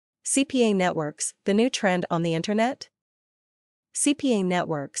CPA networks, the new trend on the internet? CPA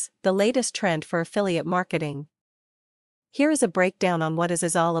networks, the latest trend for affiliate marketing. Here is a breakdown on what it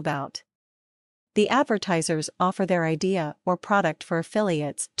is all about. The advertisers offer their idea or product for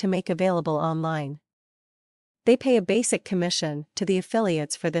affiliates to make available online. They pay a basic commission to the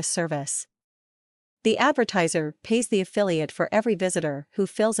affiliates for this service. The advertiser pays the affiliate for every visitor who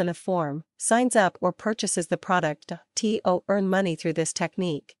fills in a form, signs up, or purchases the product. To earn money through this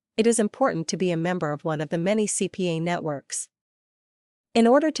technique, it is important to be a member of one of the many CPA networks. In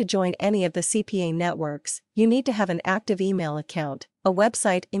order to join any of the CPA networks, you need to have an active email account, a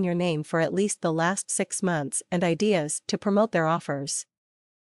website in your name for at least the last 6 months, and ideas to promote their offers.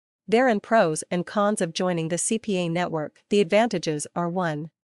 There are pros and cons of joining the CPA network. The advantages are 1.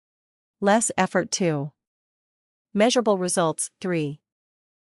 Less effort. 2. Measurable results. 3.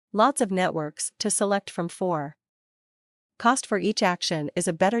 Lots of networks to select from. 4. Cost for each action is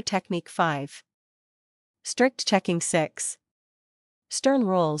a better technique. 5. Strict checking. 6. Stern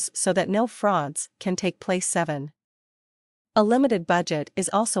rules so that no frauds can take place. 7. A limited budget is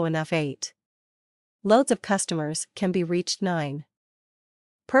also enough. 8. Loads of customers can be reached. 9.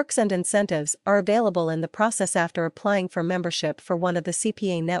 Perks and incentives are available in the process. After applying for membership for one of the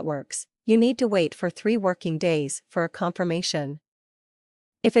CPA networks, you need to wait for 3 working days for a confirmation.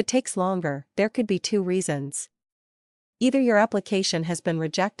 If it takes longer, there could be 2 reasons. Either your application has been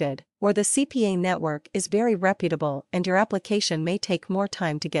rejected, or the CPA network is very reputable and your application may take more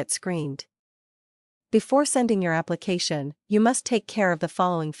time to get screened. Before sending your application, you must take care of the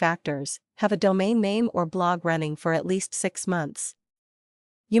following factors: have a domain name or blog running for at least 6 months.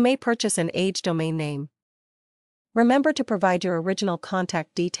 You may purchase an age domain name. Remember to provide your original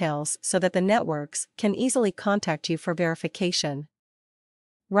contact details so that the networks can easily contact you for verification.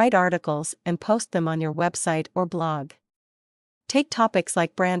 Write articles and post them on your website or blog. Take topics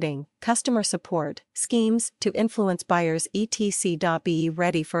like branding, customer support, schemes to influence buyers, etc. Be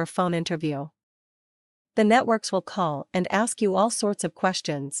ready for a phone interview. The networks will call and ask you all sorts of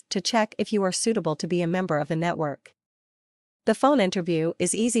questions to check if you are suitable to be a member of the network. The phone interview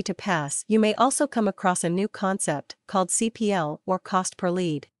is easy to pass. You may also come across a new concept called CPL, or cost per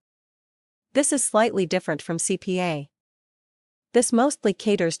lead. This is slightly different from CPA. This mostly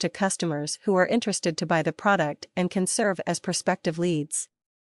caters to customers who are interested to buy the product and can serve as prospective leads.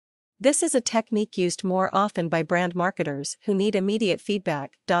 This is a technique used more often by brand marketers who need immediate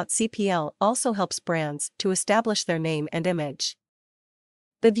feedback. CPL also helps brands to establish their name and image.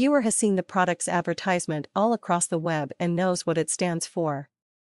 The viewer has seen the product's advertisement all across the web and knows what it stands for.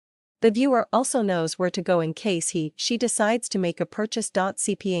 The viewer also knows where to go in case he/she decides to make a purchase.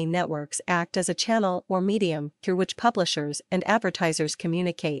 CPA networks act as a channel or medium through which publishers and advertisers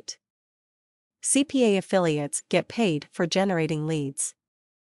communicate. CPA affiliates get paid for generating leads.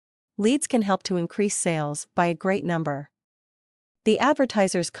 Leads can help to increase sales by a great number. The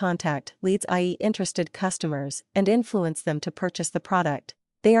advertisers contact leads, i.e., interested customers, and influence them to purchase the product.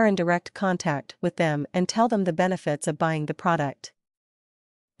 They are in direct contact with them and tell them the benefits of buying the product.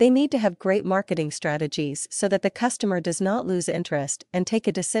 They need to have great marketing strategies so that the customer does not lose interest and take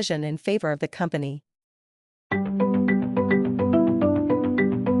a decision in favor of the company.